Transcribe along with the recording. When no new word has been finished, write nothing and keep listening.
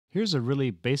Here's a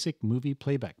really basic movie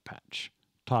playback patch.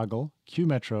 Toggle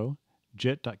QMetro,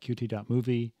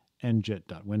 jit.qt.movie, and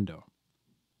jit.window.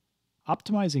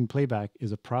 Optimizing playback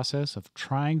is a process of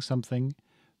trying something,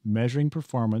 measuring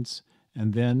performance,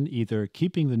 and then either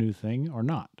keeping the new thing or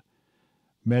not.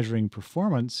 Measuring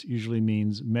performance usually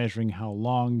means measuring how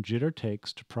long jitter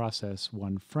takes to process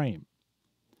one frame.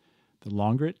 The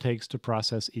longer it takes to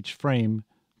process each frame,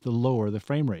 the lower the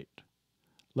frame rate.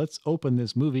 Let's open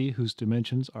this movie whose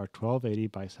dimensions are 1280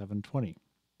 by 720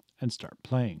 and start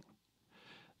playing.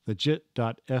 The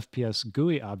jit.fps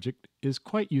GUI object is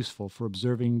quite useful for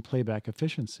observing playback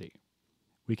efficiency.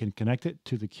 We can connect it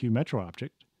to the QMetro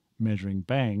object, measuring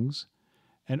bangs,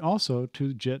 and also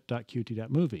to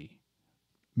jit.qt.movie,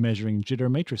 measuring jitter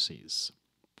matrices.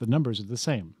 The numbers are the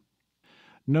same.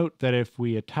 Note that if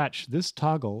we attach this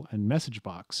toggle and message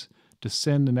box to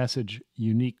send the message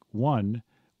unique1,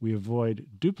 we avoid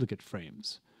duplicate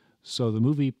frames, so the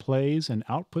movie plays and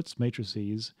outputs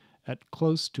matrices at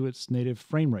close to its native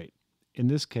frame rate, in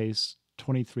this case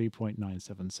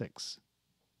 23.976.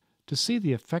 To see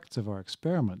the effects of our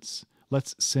experiments,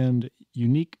 let's send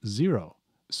unique0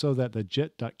 so that the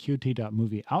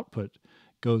jit.qt.movie output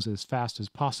goes as fast as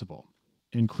possible,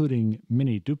 including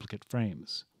many duplicate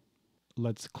frames.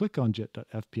 Let's click on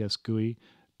jit.fps GUI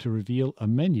to reveal a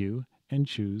menu and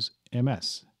choose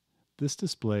MS. This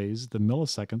displays the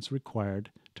milliseconds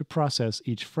required to process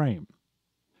each frame.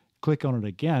 Click on it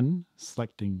again,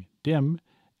 selecting dim,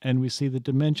 and we see the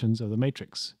dimensions of the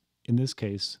matrix, in this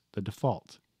case, the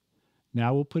default.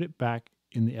 Now we'll put it back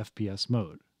in the FPS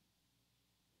mode.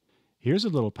 Here's a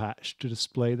little patch to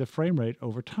display the frame rate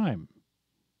over time.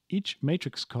 Each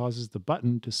matrix causes the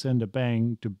button to send a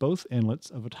bang to both inlets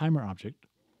of a timer object,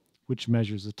 which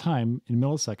measures the time in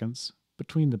milliseconds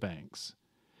between the bangs.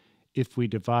 If we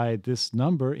divide this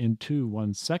number into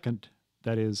 1 second,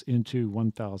 that is, into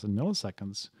 1000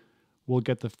 milliseconds, we'll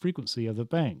get the frequency of the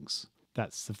bangs.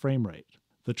 That's the frame rate.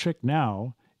 The trick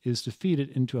now is to feed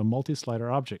it into a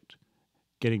multi-slider object,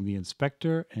 getting the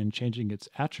inspector and changing its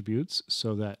attributes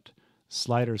so that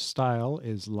slider style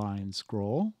is line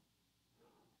scroll,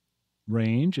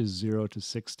 range is 0 to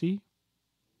 60,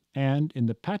 and in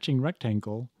the patching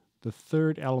rectangle, the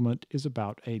third element is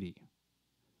about 80.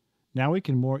 Now we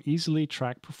can more easily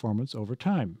track performance over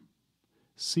time.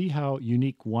 See how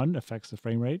unique1 affects the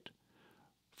frame rate?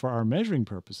 For our measuring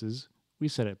purposes, we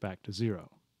set it back to 0.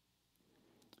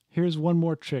 Here's one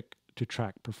more trick to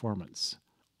track performance.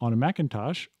 On a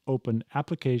Macintosh, open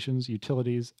Applications,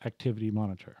 Utilities, Activity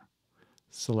Monitor.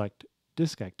 Select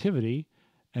Disk Activity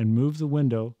and move the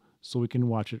window so we can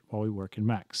watch it while we work in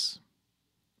Macs.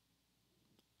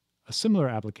 A similar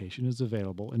application is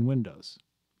available in Windows.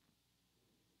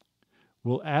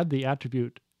 We'll add the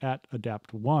attribute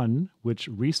 @adapt1, which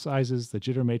resizes the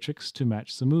jitter matrix to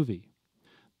match the movie.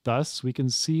 Thus, we can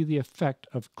see the effect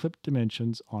of clip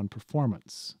dimensions on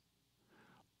performance.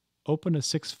 Open a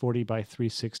 640 by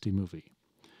 360 movie.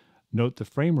 Note the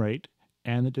frame rate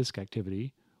and the disk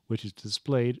activity, which is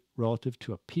displayed relative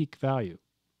to a peak value.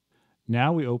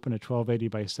 Now we open a 1280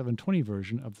 by 720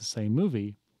 version of the same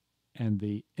movie, and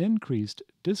the increased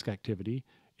disk activity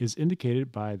is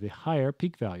indicated by the higher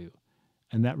peak value,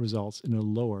 and that results in a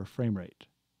lower frame rate.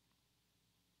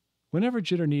 Whenever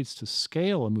jitter needs to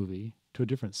scale a movie to a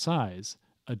different size,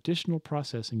 additional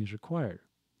processing is required.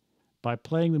 By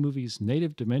playing the movie's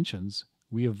native dimensions,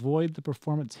 we avoid the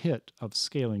performance hit of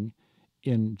scaling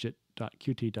in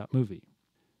jit.qt.movie.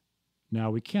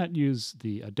 Now we can't use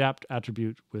the adapt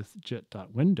attribute with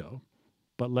jit.window,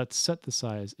 but let's set the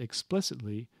size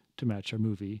explicitly to match our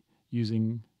movie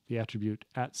using the attribute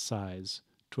 @size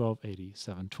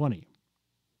 1280/720.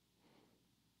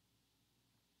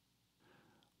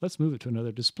 Let's move it to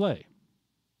another display.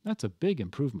 That's a big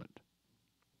improvement.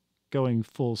 Going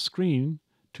full screen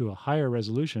to a higher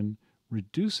resolution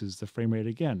reduces the frame rate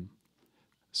again.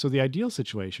 So the ideal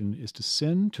situation is to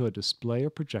send to a display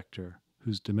or projector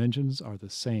whose dimensions are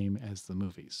the same as the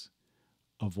movie's.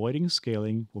 Avoiding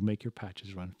scaling will make your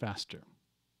patches run faster.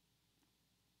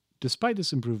 Despite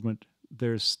this improvement,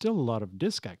 there's still a lot of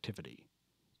disk activity.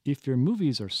 If your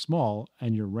movies are small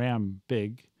and your RAM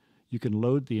big, you can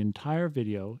load the entire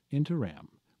video into RAM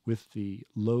with the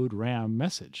load RAM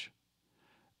message.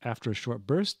 After a short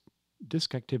burst,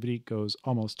 disk activity goes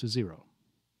almost to 0.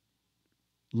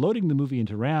 Loading the movie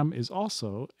into RAM is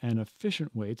also an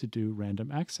efficient way to do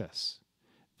random access.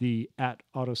 The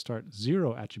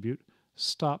 @AutoStart0 attribute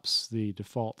stops the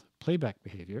default playback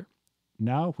behavior.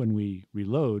 Now when we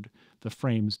reload, the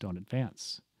frames don't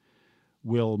advance.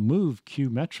 We'll move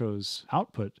QMetro's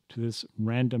output to this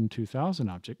random 2000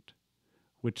 object,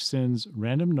 which sends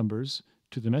random numbers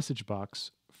to the message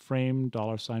box frame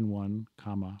 $1,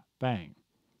 comma, bang.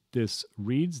 This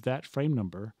reads that frame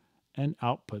number and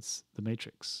outputs the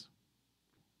matrix.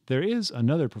 There is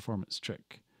another performance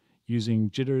trick, using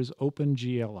Jitter's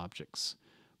OpenGL objects,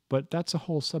 but that's a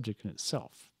whole subject in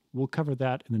itself. We'll cover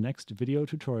that in the next video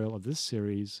tutorial of this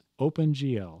series,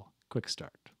 OpenGL Quick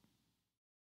Start.